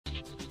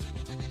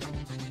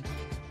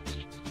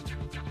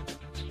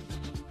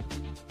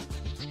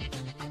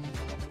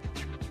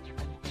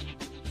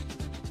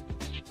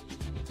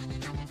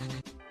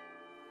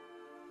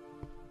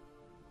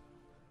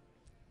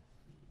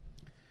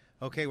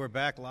Okay, we're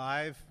back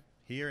live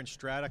here in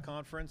Strata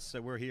conference.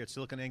 We're here at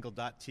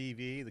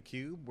siliconangle.tv,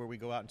 theCUBE, where we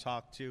go out and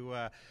talk to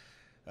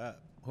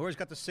whoever's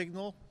got the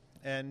signal,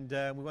 and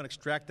we want to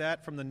extract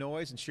that from the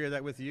noise and share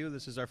that with you.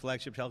 This is our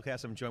flagship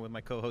telecast. I'm joined with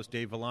my co-host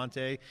Dave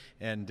Vellante,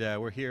 and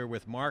we're here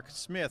with Marc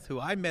Smith, who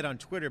I met on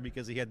Twitter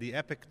because he had the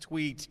epic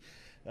tweet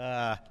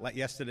like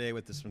yesterday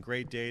with some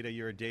great data.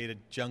 You're a data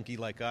junkie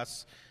like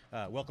us.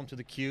 Welcome to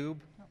theCUBE.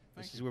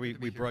 This is where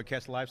we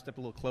broadcast live. Step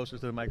a little closer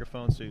to the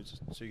microphone so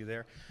you're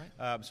there.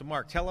 Right. So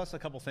Marc, tell us a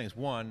couple things.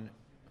 One,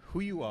 who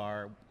you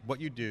are,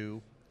 what you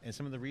do, and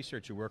some of the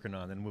research you're working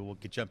on, and we'll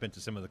jump into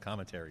some of the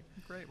commentary.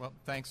 Great, well,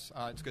 thanks.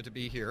 It's good to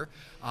be here.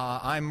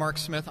 I'm Marc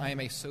Smith. I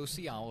am a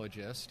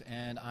sociologist,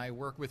 and I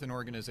work with an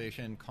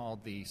organization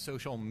called the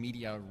Social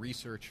Media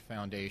Research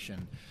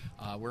Foundation.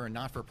 We're a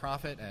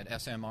not-for-profit at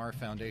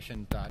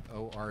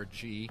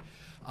smrfoundation.org.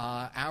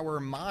 Our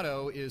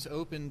motto is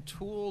open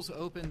tools,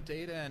 open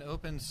data, and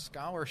open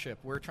scholarship.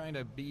 We're trying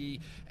to be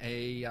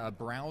a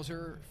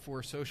browser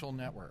for social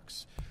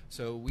networks.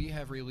 So we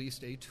have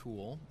released a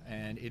tool,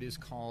 and it is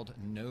called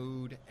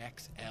Node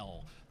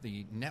XL,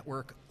 the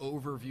Network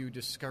Overview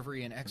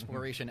Discovery and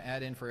Exploration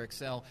add-in for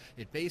Excel.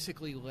 It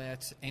basically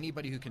lets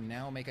anybody who can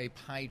now make a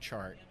pie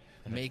chart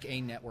make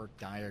a network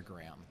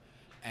diagram.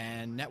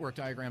 And network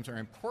diagrams are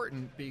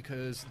important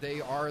because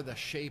they are the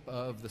shape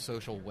of the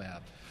social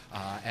web.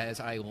 As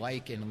I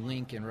like and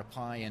link and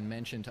reply and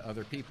mention to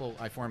other people,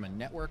 I form a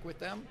network with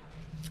them.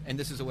 And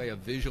this is a way of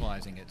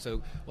visualizing it.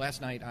 So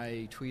last night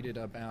I tweeted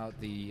about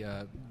the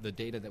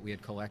data that we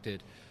had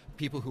collected,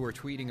 people who were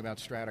tweeting about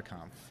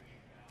StrataConf.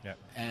 Yep.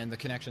 And the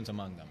connections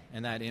among them.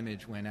 And that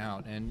image went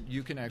out. And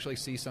you can actually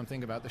see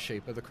something about the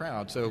shape of the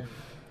crowd. So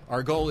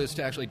our goal is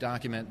to actually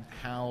document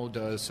how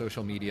does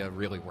social media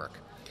really work.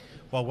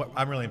 Well,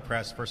 I'm really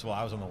impressed. First of all,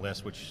 I was on the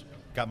list, which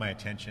got my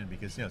attention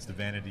because it's the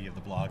vanity of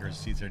the bloggers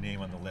sees their name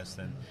on the list.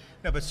 And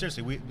no, but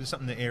seriously, there's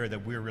something in the area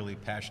that we're really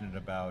passionate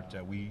about.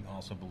 We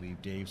also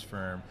believe Dave's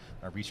firm,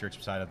 our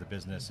research side of the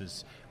business,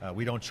 is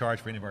we don't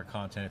charge for any of our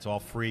content. It's all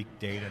free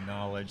data,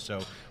 knowledge.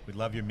 So we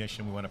love your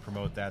mission. We want to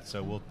promote that.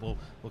 So we'll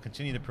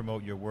continue to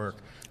promote your work.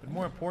 But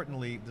more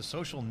importantly, the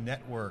social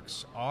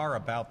networks are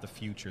about the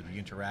future, the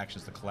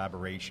interactions, the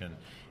collaboration.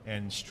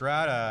 And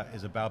Strata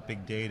is about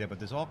big data, but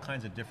there's all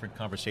kinds of different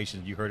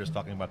conversations. You heard us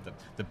talking about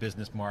the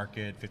business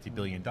market, $50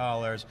 billion,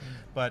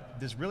 but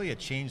there's really a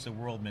change the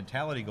world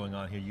mentality going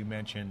on here. You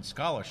mentioned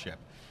scholarship.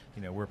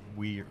 You know,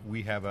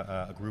 we have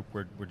a group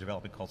we're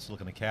developing called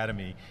Silicon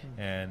Academy,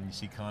 and you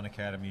see Khan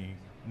Academy.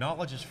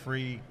 Knowledge is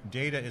free,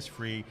 data is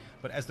free,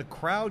 but as the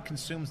crowd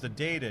consumes the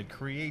data, it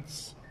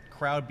creates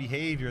crowd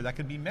behavior that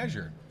can be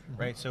measured,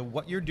 right? So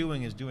what you're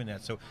doing is doing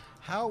that. So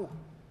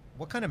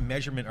what kind of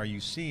measurement are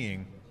you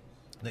seeing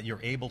that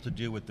you're able to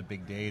do with the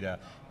big data,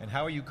 and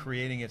how are you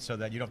creating it so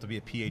that you don't have to be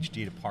a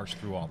PhD to parse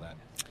through all that?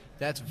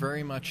 That's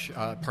very much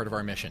part of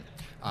our mission.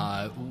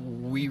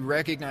 We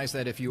recognize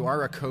that if you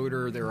are a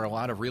coder, there are a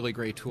lot of really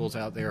great tools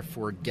out there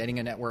for getting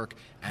a network,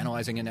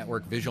 analyzing a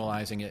network,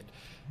 visualizing it.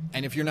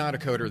 And if you're not a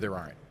coder, there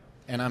aren't.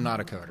 And I'm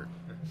not a coder.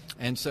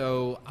 And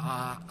so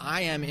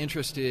I am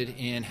interested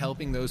in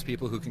helping those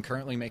people who can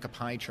currently make a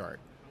pie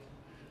chart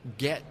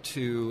get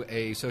to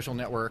a social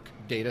network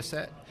data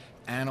set,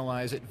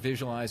 analyze it,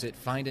 visualize it,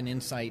 find an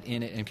insight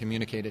in it, and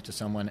communicate it to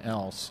someone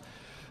else.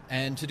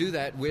 And to do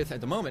that with,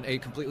 at the moment, a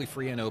completely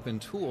free and open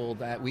tool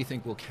that we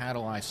think will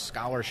catalyze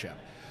scholarship.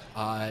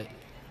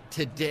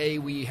 Today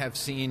we have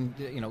seen,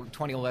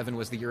 2011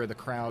 was the year of the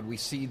crowd. We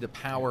see the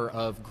power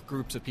of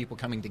groups of people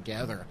coming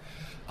together.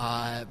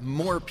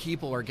 More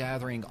people are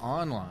gathering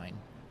online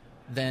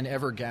than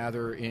ever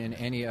gather in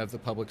any of the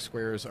public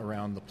squares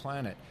around the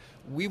planet.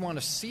 We want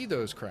to see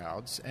those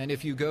crowds, and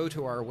if you go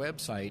to our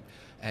website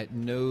at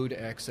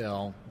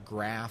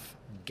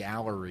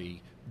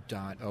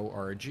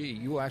nodexlgraphgallery.org,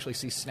 you will actually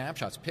see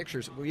snapshots,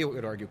 pictures, we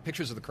would argue,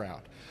 pictures of the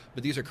crowd,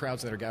 but these are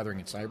crowds that are gathering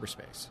in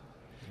cyberspace.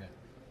 Yeah.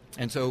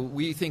 And so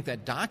we think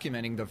that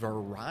documenting the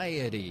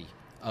variety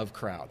of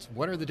crowds,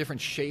 what are the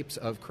different shapes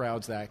of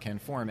crowds that can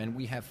form, and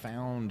we have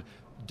found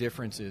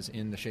differences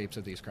in the shapes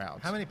of these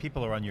crowds. How many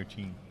people are on your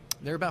team?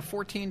 There are about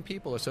 14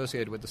 people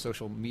associated with the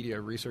Social Media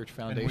Research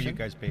Foundation. And where are you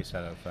guys based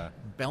out of?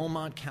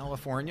 Belmont,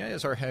 California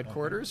is our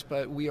headquarters,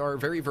 but we are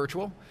very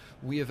virtual.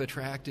 We have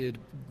attracted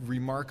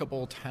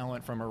remarkable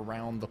talent from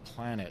around the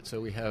planet. So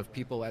we have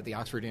people at the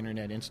Oxford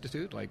Internet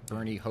Institute, like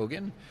Bernie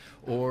Hogan,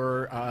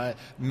 or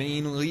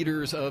main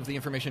leaders of the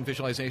information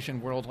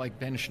visualization world, like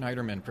Ben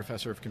Schneiderman,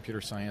 professor of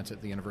computer science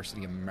at the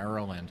University of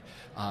Maryland.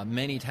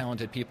 Many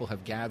talented people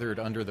have gathered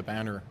under the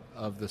banner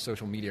of the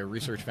Social Media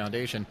Research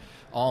Foundation,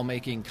 all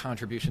making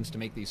contributions to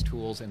make these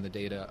tools and the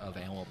data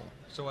available.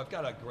 So I've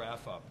got a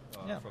graph up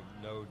from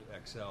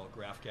NodeXL,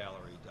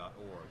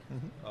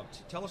 graphgallery.org.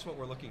 Tell us what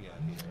we're looking at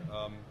here.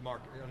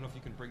 Marc, I don't know if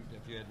you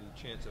had any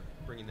chance of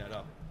bringing that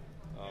up.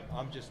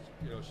 I'm just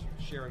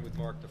sharing with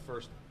Marc the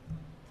first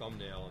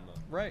thumbnail and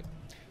the... Right.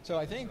 So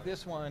I think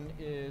this one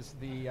is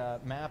the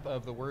map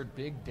of the word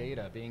big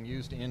data being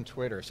used in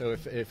Twitter. So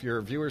if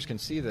your viewers can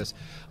see this,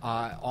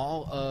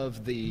 all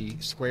of the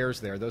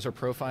squares there, those are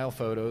profile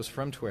photos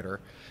from Twitter,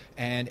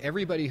 and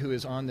everybody who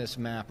is on this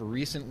map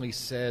recently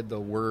said the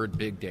word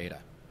big data.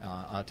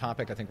 A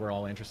topic I think we're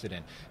all interested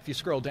in. If you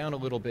scroll down a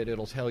little bit,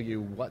 it'll tell you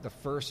what the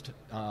first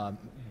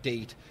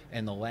date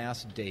and the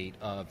last date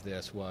of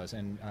this was,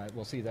 and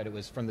we'll see that it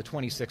was from the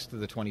 26th to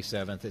the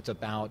 27th. It's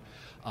about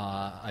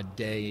a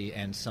day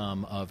and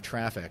some of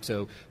traffic.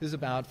 So this is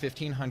about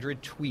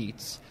 1,500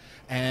 tweets,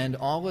 and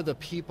all of the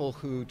people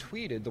who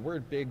tweeted the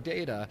word big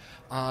data,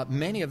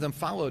 many of them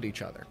followed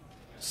each other.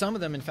 Some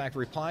of them, in fact,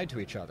 replied to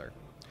each other.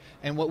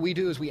 And what we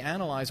do is we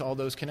analyze all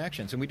those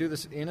connections, and we do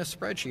this in a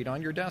spreadsheet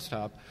on your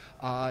desktop.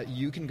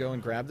 You can go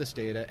and grab this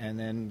data and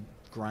then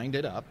grind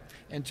it up.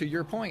 And to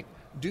your point,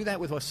 do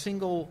that with a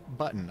single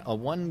button, a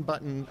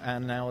one-button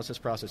analysis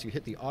process. You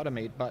hit the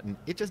automate button.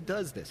 It just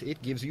does this.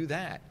 It gives you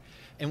that.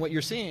 And what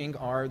you're seeing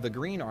are the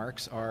green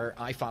arcs are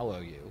I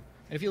follow you.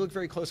 And if you look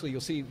very closely, you'll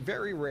see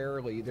very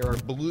rarely there are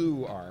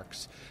blue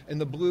arcs.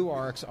 And the blue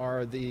arcs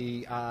are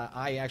the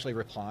I actually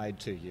replied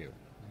to you.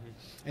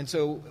 And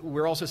so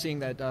we're also seeing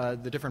that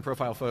the different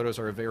profile photos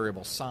are a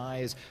variable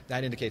size.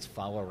 That indicates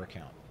follower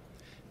count.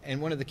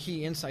 And one of the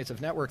key insights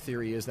of network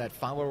theory is that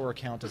follower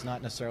count does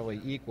not necessarily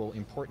equal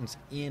importance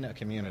in a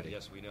community.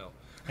 Yes, we know.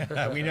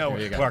 We know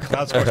our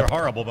cloud scores are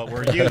horrible, but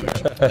we're huge.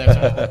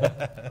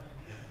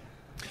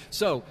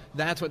 So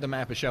that's what the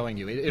map is showing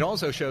you. It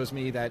also shows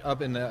me that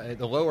up in the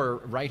lower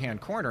right-hand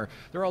corner,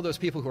 there are all those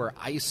people who are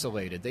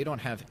isolated. They don't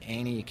have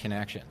any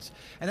connections.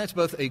 And that's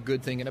both a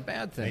good thing and a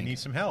bad thing. They need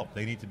some help.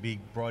 They need to be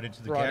brought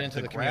into the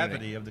gravity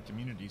community of the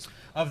communities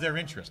of their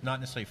interest,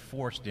 not necessarily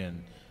forced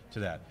in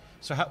to that.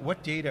 So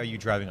what data are you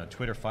driving on?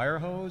 Twitter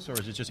Firehose, or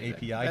is it just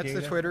API data? That's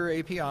the Twitter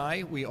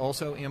API. We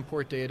also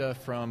import data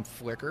from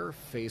Flickr,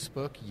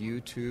 Facebook,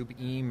 YouTube,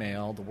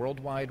 email, the World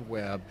Wide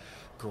Web,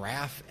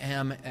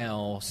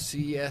 GraphML,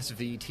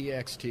 CSV,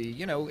 TXT.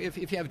 You know, if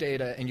you have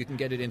data and you can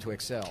get it into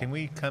Excel. Can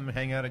we come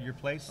hang out at your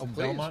place in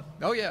Belmont?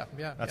 Oh, yeah.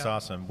 That's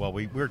awesome. Well,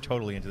 we're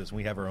totally into this.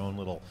 We have our own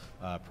little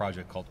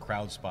project called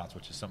Crowd Spots,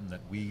 which is something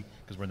that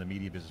because we're in the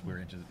media business,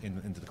 we're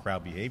into the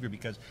crowd behavior,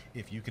 because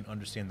if you can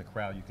understand the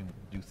crowd, you can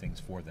do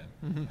things for them.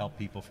 Help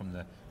people from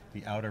the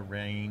outer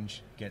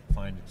range,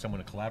 find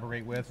someone to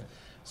collaborate with.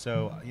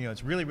 So,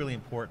 it's really, really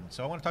important.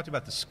 So I want to talk to you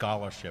about the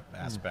scholarship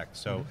aspect.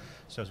 So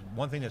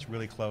one thing that's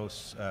really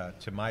close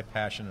to my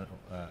passion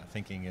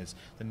thinking is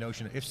the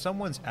notion that if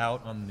someone's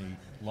out on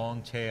the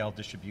long tail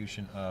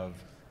distribution of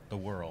the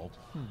world,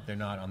 they're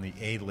not on the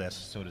A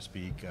list, so to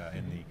speak,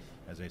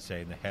 as they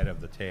say, in the head of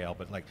the tail,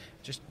 but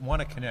just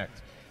want to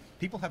connect.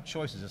 People have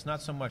choices. It's not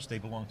so much they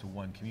belong to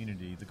one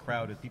community. The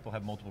crowd is people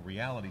have multiple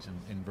realities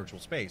in virtual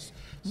space.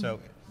 So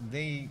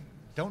they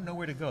don't know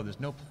where to go. There's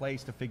no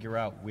place to figure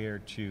out where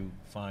to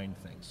find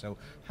things. So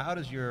how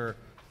does your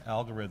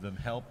algorithm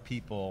help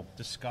people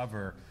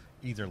discover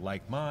either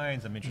like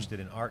minds, I'm interested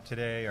in art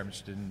today, or I'm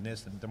interested in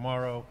this and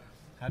tomorrow?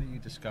 How do you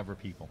discover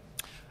people?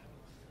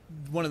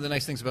 One of the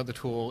nice things about the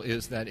tool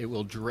is that it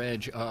will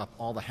dredge up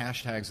all the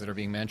hashtags that are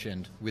being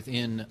mentioned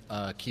within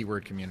a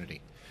keyword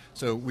community.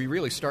 So we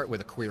really start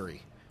with a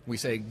query. We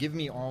say, give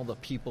me all the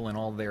people and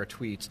all their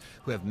tweets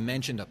who have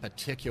mentioned a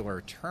particular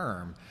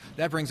term.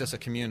 That brings us a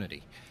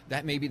community.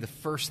 That may be the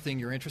first thing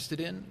you're interested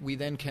in. We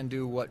then can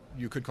do what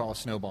you could call a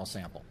snowball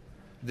sample.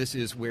 This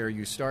is where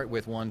you start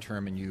with one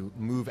term and you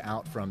move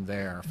out from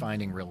there,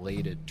 finding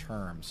related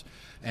terms.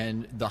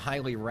 And the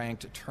highly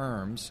ranked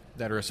terms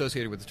that are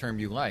associated with the term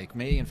you like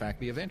may, in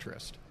fact, be of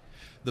interest.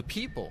 The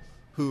people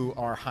who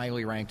are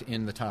highly ranked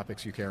in the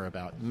topics you care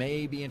about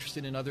may be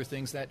interested in other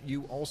things that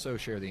you also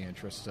share the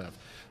interests of.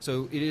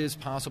 So it is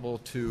possible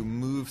to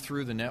move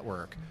through the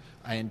network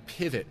and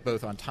pivot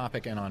both on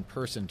topic and on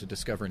person to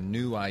discover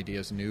new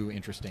ideas, new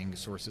interesting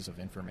sources of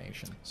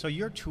information. So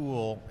your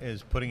tool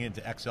is putting it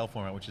into Excel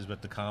format, which is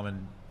what the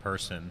common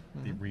person,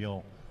 the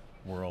real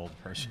world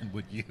person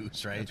would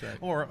use, right? That's right.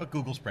 Or a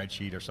Google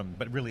spreadsheet or something,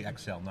 but really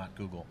Excel, not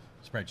Google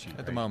spreadsheet.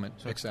 At the moment,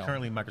 so Excel. It's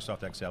currently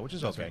Microsoft Excel, which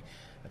is That's okay. right.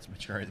 That's the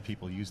majority of the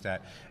people use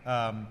that.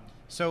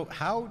 So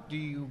how do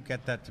you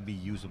get that to be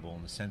usable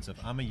in the sense of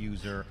I'm a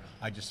user,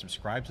 I just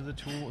subscribe to the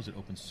tool? Is it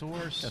open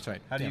source? That's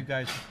right. How do you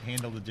guys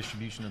handle the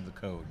distribution of the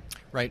code?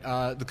 Right.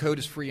 The code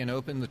is free and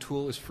open. The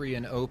tool is free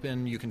and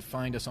open. You can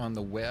find us on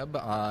the web.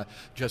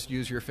 Just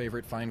use your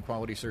favorite fine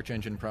quality search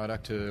engine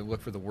product to look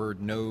for the word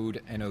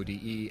Node,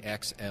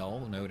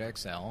 N-O-D-E-X-L, Node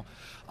XL.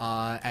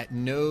 At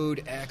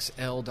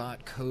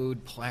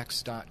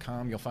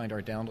nodexl.codeplex.com, you'll find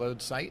our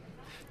download site.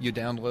 You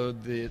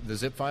download the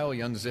zip file,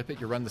 you unzip it,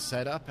 you run the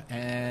setup,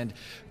 and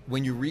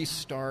when you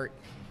restart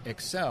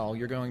Excel,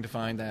 you're going to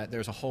find that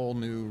there's a whole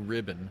new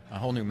ribbon, a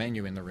whole new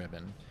menu in the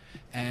ribbon,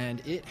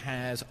 and it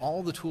has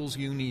all the tools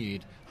you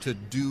need to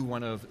do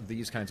one of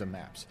these kinds of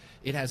maps.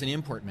 It has an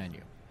import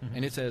menu,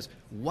 and it says,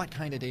 what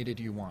kind of data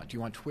do you want? Do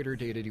you want Twitter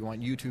data? Do you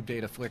want YouTube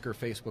data, Flickr,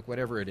 Facebook,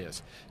 whatever it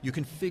is? You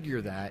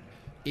configure that.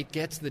 It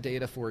gets the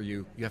data for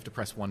you. You have to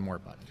press one more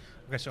button.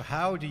 Okay, so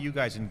how do you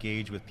guys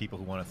engage with people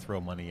who want to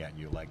throw money at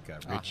you, like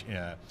rich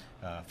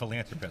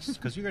philanthropists?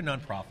 Because you're a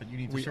nonprofit, you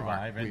need to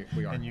survive.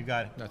 We are. And you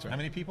got, That's right. How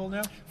many people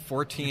now?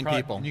 14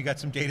 people. And you got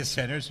some data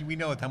centers. We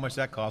know how much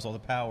that costs, all the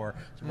power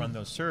to run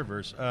those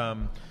servers.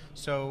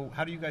 So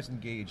how do you guys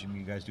engage? I mean,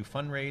 you guys do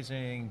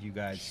fundraising? Do you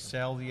guys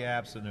sell the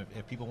apps? And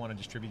if people want to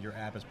distribute your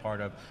app as part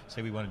of,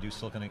 say we want to do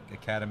Silicon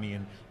Academy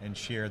and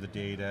share the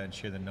data and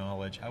share the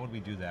knowledge, how would we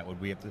do that?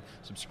 Would we have to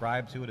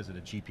subscribe to it? Is it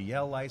a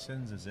GPL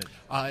license? Is it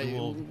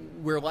dual?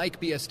 We're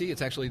like BSD.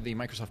 It's actually the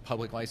Microsoft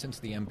Public License,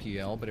 the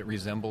MPL, but it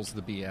resembles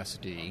the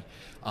BSD,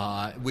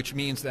 which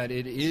means that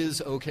it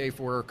is okay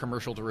for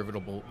commercial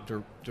derivatable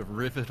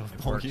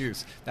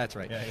use. That's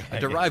right.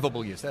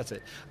 Derivable use, that's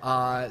it.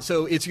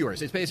 So it's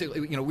yours. It's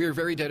basically, we're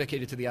very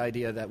dedicated to the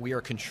idea that we are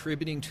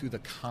contributing to the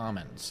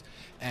commons.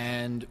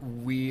 And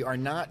we are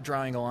not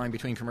drawing a line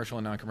between commercial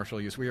and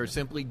non-commercial use. We are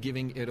simply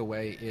giving it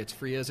away. It's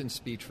free as in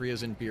speech, free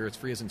as in beer, it's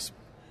free as in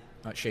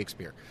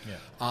Shakespeare.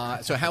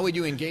 Yeah. So how would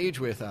you engage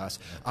with us?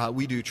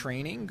 We do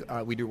training,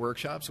 we do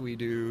workshops, we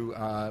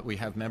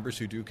have members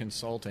who do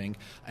consulting,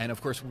 and of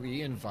course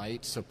we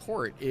invite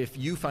support. If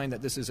you find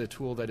that this is a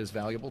tool that is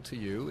valuable to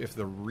you, if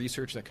the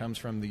research that comes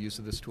from the use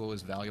of this tool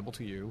is valuable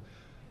to you,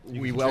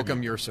 we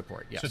welcome your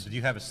support. Yes. So do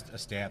you have a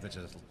staff that's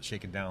just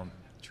shaking down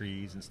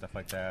trees and stuff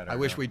like that? I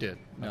wish we did.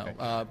 No, okay.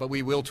 But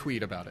we will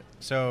tweet about it.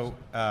 So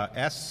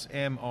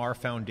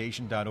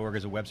smrfoundation.org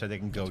is a website they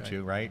can go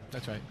to, right?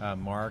 That's right.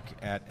 Marc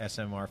at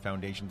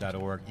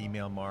smrfoundation.org.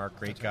 Email Marc,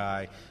 great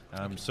guy.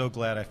 I'm so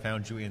glad I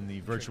found you in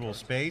the virtual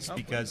space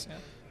because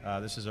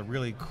this is a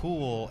really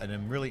cool and a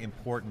really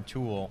important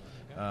tool.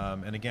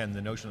 And again,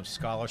 the notion of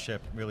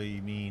scholarship really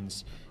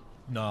means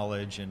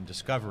knowledge and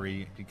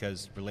discovery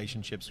because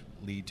relationships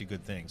lead to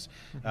good things.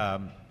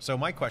 So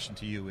my question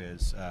to you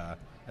is,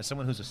 as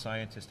someone who's a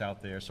scientist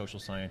out there, social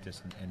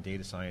scientist and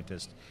data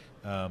scientist,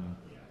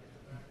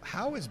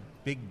 how is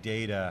big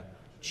data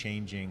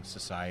changing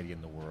society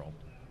in the world?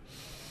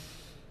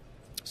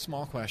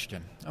 Small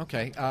question.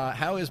 Okay.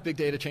 How is big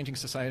data changing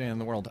society in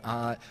the world?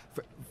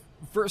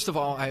 First of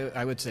all,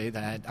 I would say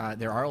that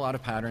there are a lot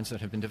of patterns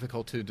that have been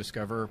difficult to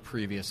discover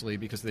previously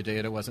because the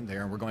data wasn't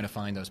there, and we're going to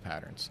find those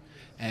patterns.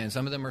 And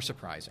some of them are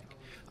surprising.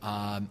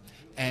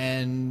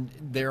 And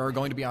there are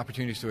going to be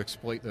opportunities to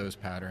exploit those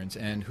patterns,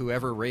 and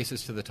whoever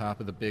races to the top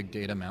of the big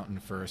data mountain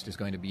first is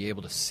going to be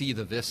able to see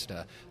the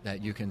vista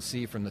that you can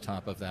see from the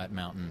top of that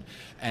mountain.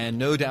 And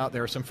no doubt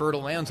there are some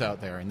fertile lands out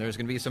there, and there's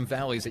going to be some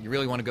valleys that you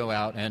really want to go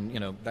out,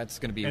 and that's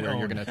going to be where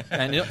you're going to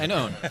and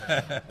own.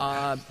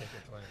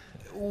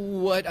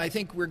 What I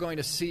think we're going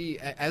to see,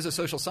 as a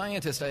social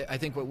scientist, I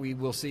think what we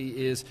will see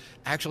is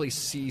actually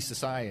see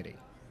society.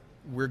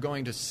 We're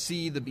going to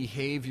see the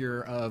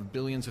behavior of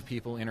billions of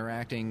people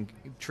interacting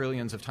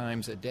trillions of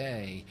times a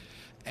day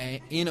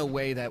in a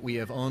way that we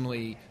have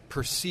only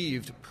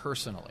perceived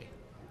personally.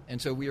 And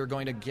so we are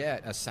going to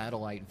get a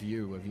satellite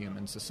view of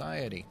human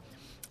society.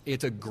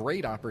 It's a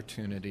great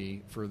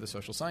opportunity for the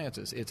social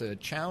sciences. It's a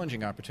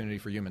challenging opportunity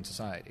for human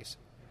societies.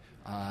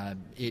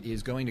 It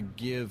is going to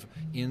give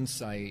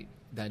insight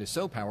that is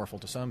so powerful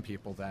to some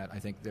people that I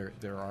think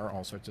there are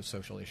all sorts of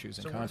social issues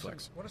and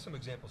conflicts. What are some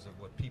examples of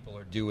what people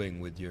are doing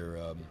with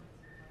your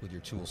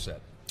tool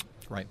set?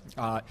 Right.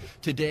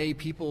 Today,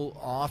 people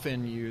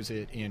often use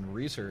it in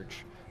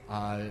research,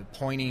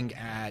 pointing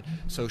at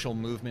social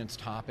movements,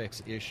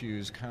 topics,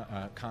 issues,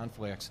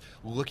 conflicts,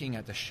 looking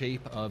at the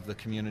shape of the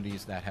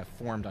communities that have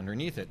formed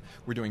underneath it.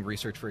 We're doing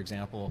research, for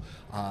example,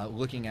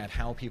 looking at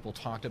how people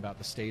talked about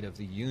the State of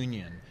the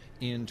Union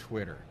in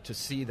Twitter to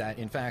see that,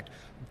 in fact,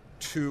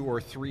 2 or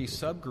 3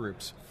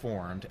 subgroups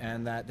formed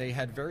and that they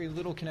had very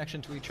little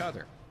connection to each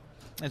other.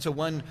 And so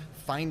one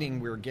finding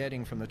we're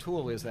getting from the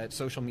tool is that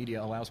social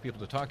media allows people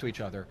to talk to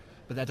each other,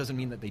 but that doesn't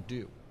mean that they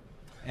do.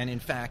 And in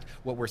fact,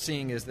 what we're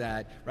seeing is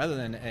that rather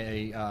than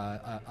a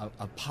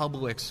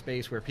public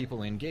space where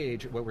people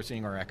engage, what we're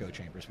seeing are echo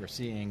chambers. We're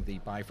seeing the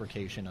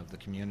bifurcation of the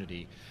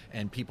community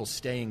and people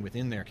staying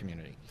within their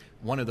community.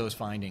 One of those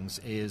findings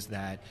is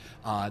that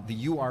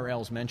the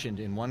URLs mentioned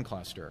in one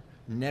cluster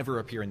never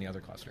appear in the other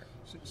cluster.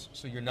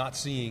 So you're not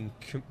seeing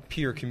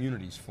peer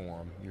communities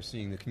form. You're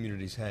seeing the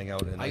communities hang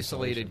out in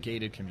isolated,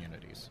 gated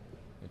communities.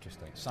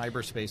 Interesting.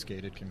 Cyberspace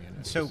gated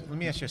communities. So let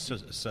me ask you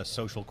a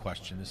social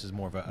question. This is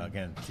more of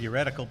again,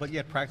 theoretical, but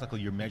yet practical.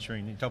 You're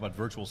measuring, you talk about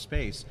virtual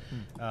space.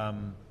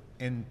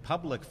 In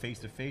public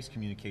face-to-face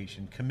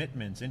communication,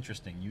 commitment's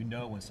interesting. You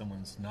know when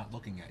someone's not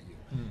looking at you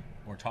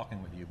or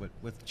talking with you. But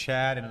with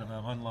chat and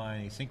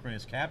online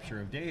asynchronous capture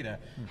of data,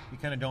 you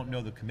kind of don't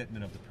know the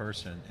commitment of the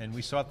person. And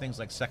we saw things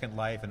like Second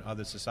Life and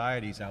other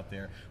societies out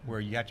there where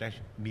you have to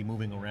actually be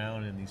moving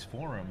around in these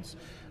forums.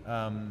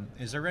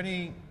 Is there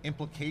any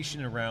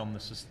implication around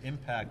the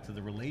impact to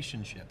the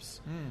relationships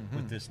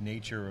with this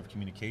nature of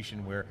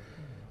communication where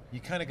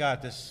you kind of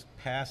got this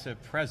passive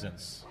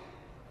presence?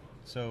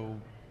 So...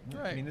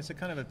 Right. I mean, this is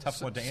kind of a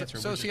tough one to answer.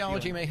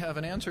 Sociology may have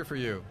an answer for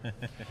you.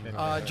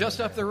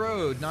 Just up the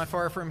road, not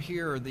far from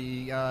here,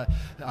 the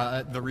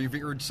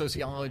revered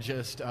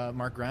sociologist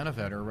Marc wrote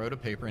a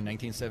paper in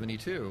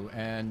 1972,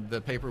 and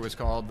the paper was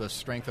called "The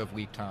Strength of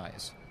Weak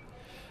Ties."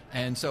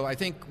 And so I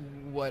think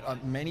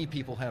what many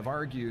people have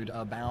argued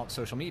about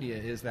social media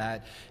is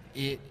that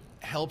it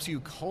helps you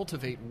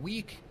cultivate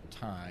weak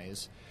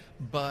ties,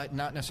 but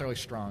not necessarily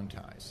strong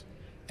ties.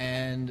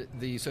 And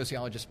the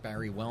sociologist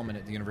Barry Wellman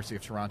at the University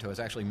of Toronto has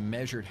actually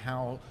measured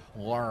how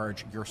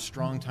large your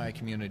strong tie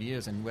community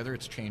is and whether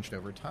it's changed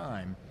over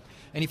time.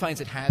 And he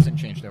finds it hasn't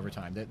changed over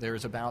time, that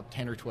there's about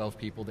 10 or 12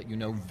 people that you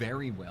know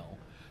very well,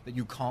 that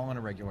you call on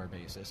a regular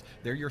basis.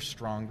 They're your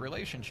strong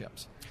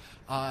relationships.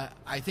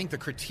 I think the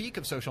critique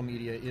of social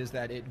media is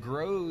that it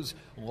grows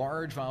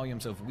large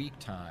volumes of weak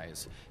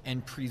ties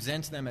and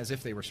presents them as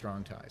if they were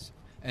strong ties.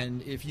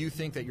 And if you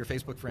think that your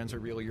Facebook friends are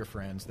really your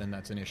friends, then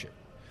that's an issue.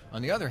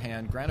 On the other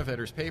hand,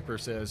 Granovetter's paper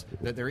says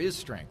that there is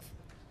strength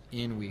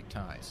in weak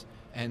ties.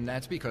 And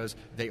that's because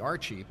they are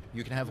cheap,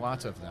 you can have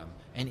lots of them,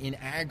 and in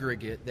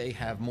aggregate they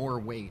have more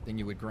weight than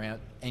you would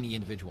grant any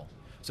individual.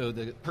 So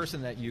the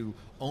person that you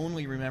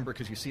only remember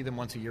because you see them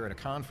once a year at a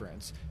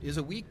conference is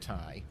a weak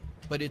tie,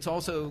 but it's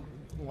also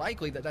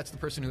likely that that's the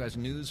person who has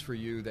news for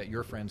you that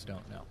your friends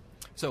don't know.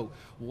 So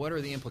what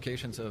are the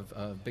implications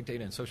of big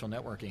data and social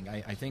networking?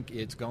 I think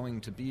it's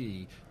going to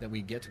be that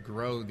we get to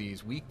grow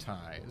these weak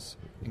ties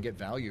and get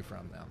value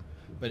from them.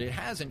 But it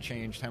hasn't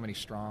changed how many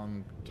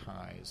strong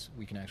ties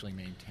we can actually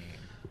maintain.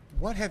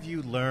 What have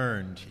you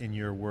learned in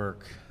your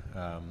work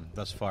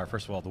thus far?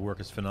 First of all, the work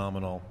is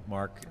phenomenal.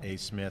 Marc A.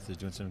 Smith is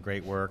doing some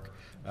great work,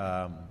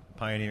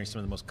 pioneering some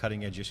of the most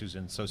cutting-edge issues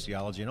in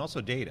sociology and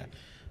also data.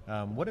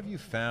 What have you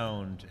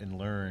found and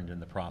learned in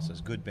the process,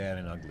 good, bad,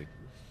 and ugly?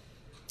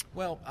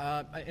 Well,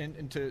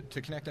 and to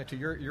connect that to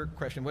your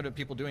question, what are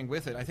people doing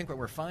with it? I think what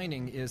we're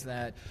finding is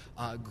that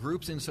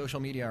groups in social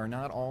media are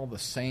not all the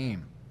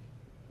same.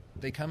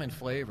 They come in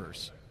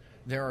flavors.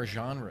 There are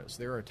genres,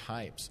 there are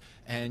types,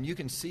 and you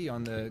can see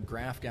on the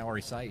Graph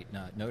Gallery site,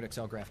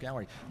 NodeXL Graph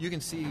Gallery, you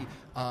can see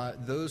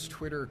those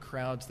Twitter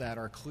crowds that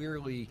are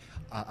clearly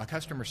a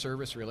customer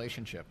service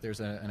relationship.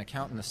 There's an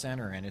account in the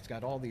center, and it's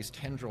got all these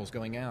tendrils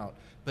going out,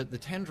 but the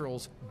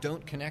tendrils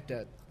don't connect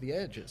at the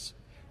edges.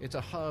 It's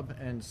a hub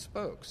and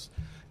spokes.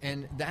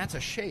 And that's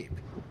a shape.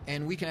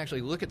 And we can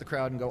actually look at the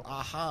crowd and go,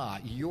 aha,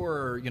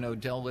 you're,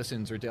 Dell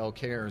Listens or Dell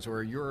Cares,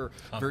 or you're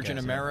Virgin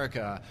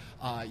America.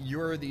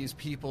 You're these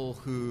people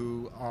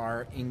who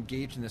are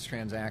engaged in this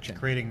transaction.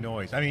 Creating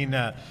noise.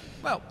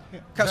 Well,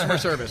 customer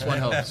service, one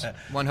hopes.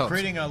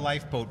 Creating a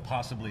lifeboat,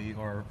 possibly,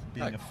 or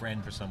being a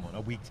friend for someone,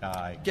 a weak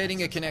tie.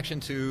 Getting a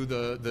connection to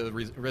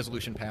the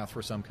resolution path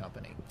for some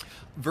company.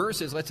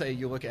 Versus, let's say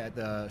you look at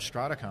the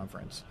Strata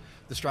conference.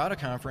 The Strata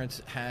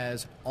conference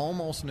has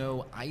almost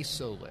no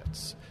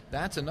isolates.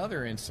 That's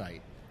another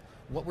insight.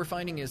 What we're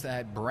finding is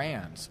that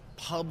brands,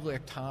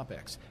 public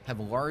topics, have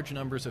large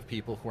numbers of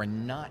people who are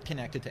not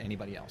connected to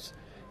anybody else.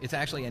 It's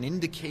actually an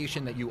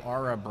indication that you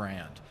are a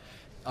brand.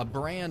 A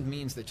brand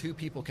means that two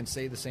people can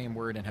say the same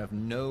word and have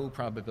no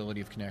probability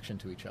of connection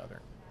to each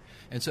other.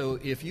 And so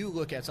if you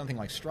look at something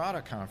like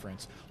Strata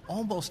Conference,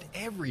 almost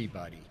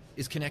everybody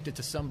is connected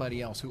to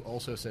somebody else who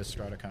also says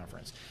Strata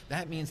Conference.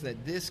 That means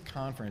that this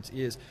conference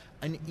is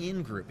an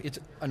in-group. It's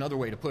another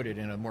way to put it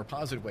in a more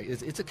positive way.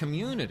 It's a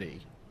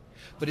community,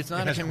 but it's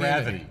not a community.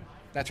 Gravity.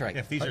 That's right.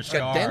 If these are it's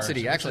stars, got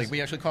density. Actually,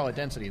 we actually call it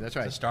density. That's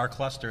right. It's a star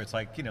cluster. It's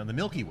like the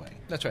Milky Way.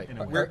 That's right.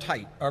 We're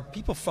tight. Are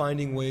people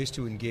finding ways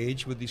to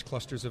engage with these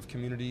clusters of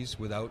communities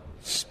without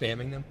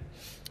spamming them?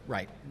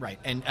 Right.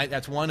 And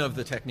that's one of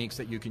the techniques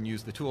that you can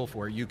use the tool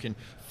for. You can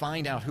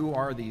find out who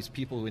are these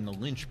people in the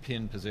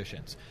linchpin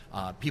positions.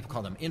 People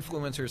call them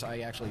influencers.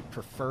 I actually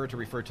prefer to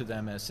refer to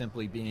them as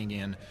simply being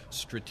in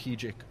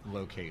strategic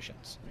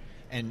locations.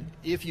 And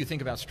if you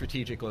think about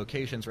strategic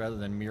locations rather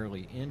than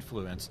merely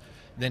influence,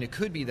 then it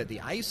could be that the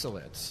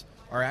isolates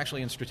are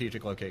actually in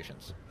strategic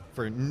locations.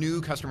 For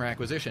new customer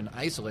acquisition,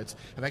 isolates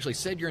have actually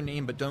said your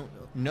name but don't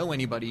know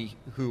anybody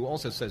who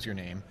also says your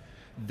name.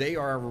 They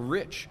are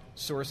rich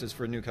sources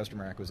for new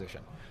customer acquisition.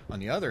 On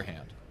the other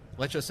hand,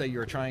 let's just say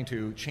you're trying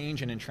to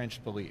change an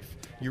entrenched belief.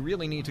 You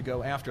really need to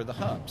go after the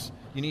hubs.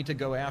 You need to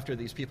go after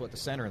these people at the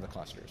center of the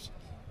clusters.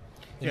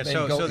 Yeah,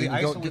 so the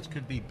isolates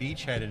could be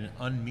beachhead in an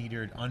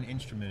unmetered,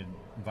 uninstrumented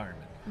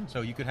environment.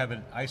 So you could have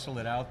an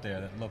isolate out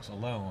there that looks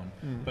alone,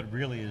 but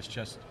really is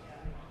just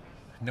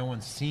no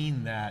one's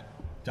seen that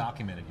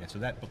documented yet. So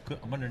that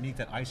underneath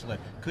that isolate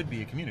could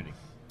be a community.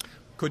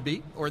 Could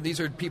be. Or these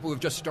are people who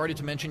have just started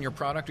to mention your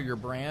product or your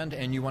brand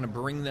and you want to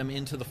bring them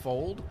into the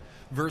fold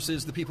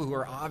versus the people who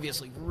are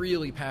obviously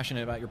really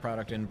passionate about your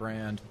product and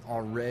brand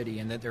already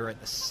and that they're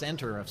at the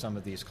center of some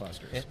of these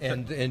clusters.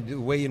 And the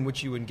way in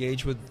which you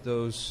engage with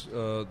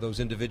those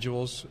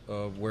individuals,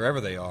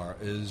 wherever they are,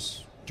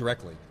 is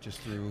directly, just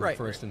through,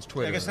 for instance,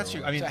 Twitter. I guess that's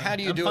true. So how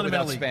do you do it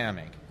without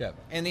spamming? Yeah.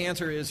 And the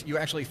answer is you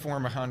actually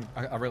form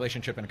a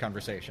relationship and a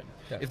conversation.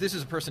 Yeah. If this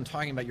is a person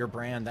talking about your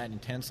brand that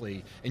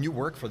intensely and you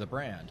work for the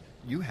brand,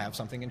 you have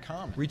something in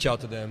common. Reach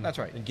out to them. That's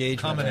right.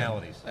 Engage with them.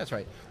 Commonalities. That's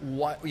right.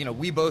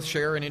 We both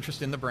share an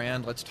interest in the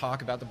brand. Let's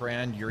talk about the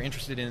brand. You're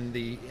interested in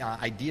the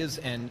ideas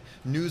and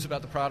news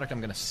about the product. I'm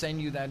going to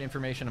send you that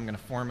information. I'm going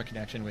to form a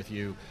connection with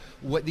you.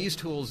 What these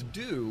tools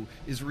do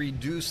is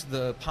reduce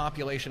the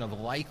population of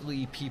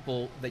likely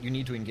people that you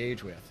need to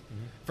engage with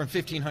from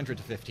 1,500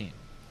 to 15.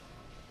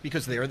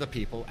 Because they're the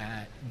people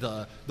at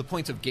the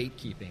points of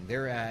gatekeeping.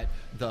 They're at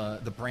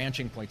the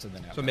branching points of the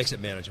network. So it makes it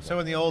manageable. So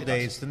in the old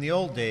days,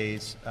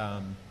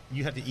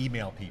 you had to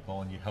email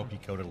people, and you help you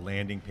go to the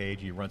landing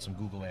page. You run some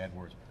Google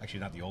AdWords.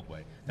 Actually, not the old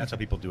way. That's how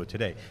people do it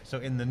today. So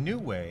in the new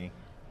way,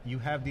 you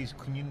have these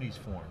communities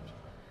formed.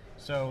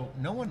 So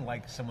no one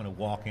likes someone to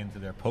walk into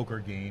their poker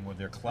game or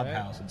their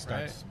clubhouse and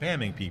start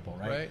spamming people,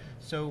 right?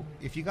 So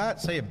if you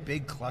got, say, a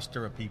big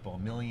cluster of people,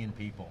 1 million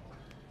people,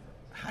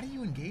 how do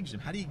you engage them?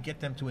 How do you get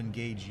them to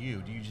engage you?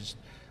 Do you just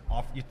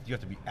you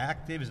have to be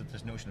active? Is it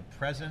this notion of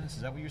presence?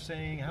 Is that what you're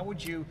saying? How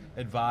would you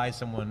advise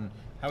someone?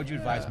 How would you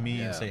advise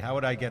me and say, how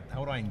do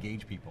I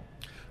engage people?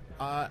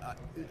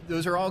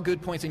 Those are all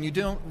good points, and you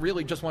don't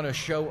really just want to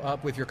show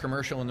up with your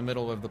commercial in the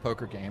middle of the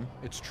poker game.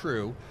 It's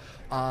true.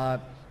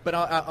 But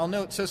I'll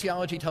note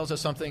sociology tells us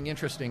something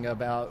interesting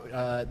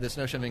about this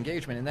notion of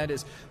engagement, and that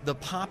is the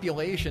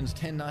populations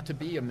tend not to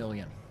be 1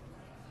 million.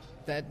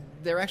 That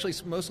they're actually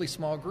mostly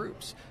small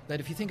groups. That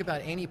if you think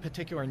about any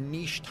particular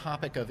niche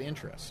topic of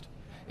interest,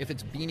 if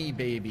it's Beanie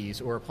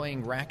Babies or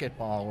playing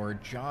racquetball or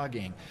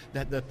jogging,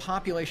 that the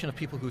population of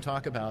people who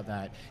talk about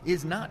that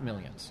is not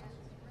millions.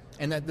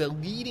 And that the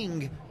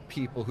leading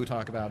people who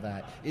talk about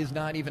that is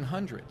not even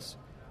hundreds.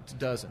 It's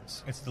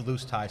dozens. It's the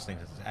loose ties thing.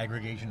 It's the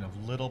aggregation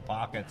of little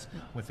pockets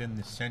within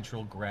the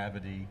central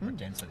gravity or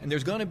density. And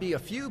there's going to be a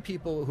few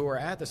people who are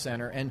at the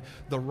center, and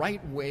the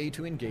right way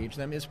to engage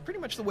them is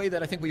pretty much the way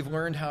that I think we've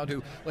learned how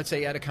to, let's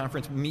say at a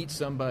conference, meet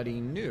somebody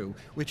new,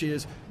 which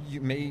is you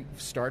may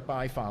start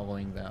by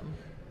following them.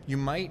 You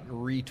might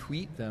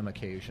retweet them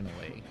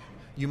occasionally.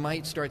 You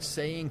might start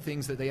saying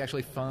things that they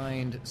actually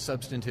find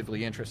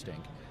substantively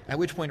interesting, at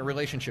which point a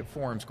relationship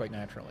forms quite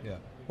naturally. Yeah.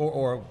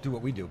 Or do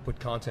what we do, put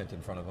content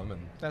in front of them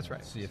and that's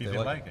right. See if they they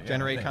like it.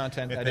 Generate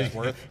content that is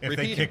worth if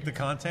repeating. If they kick the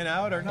content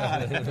out or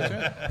not.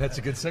 That's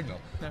a good signal.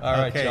 All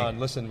right, John,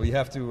 listen, we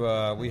have to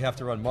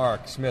run.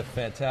 Marc Smith,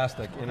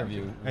 fantastic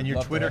interview. And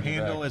your Twitter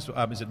handle is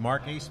it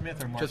Marc A.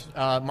 Smith or Marc? Just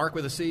Marc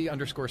with a C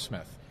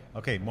 _Smith.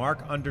 Okay,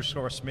 Marc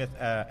 _Smith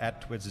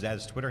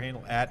at Twitter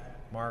handle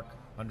at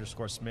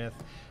Marc_Smith.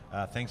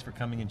 Thanks for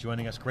coming and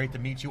joining us. Great to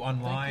meet you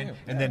online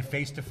and then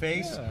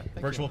face-to-face,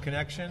 virtual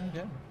connection.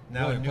 Yeah.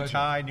 Now really a new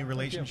tie, new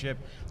relationship,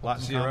 a lot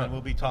in common.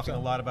 We'll be talking a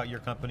lot about your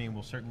company, and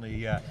we'll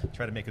certainly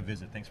try to make a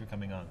visit. Thanks for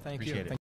coming on. Appreciate it.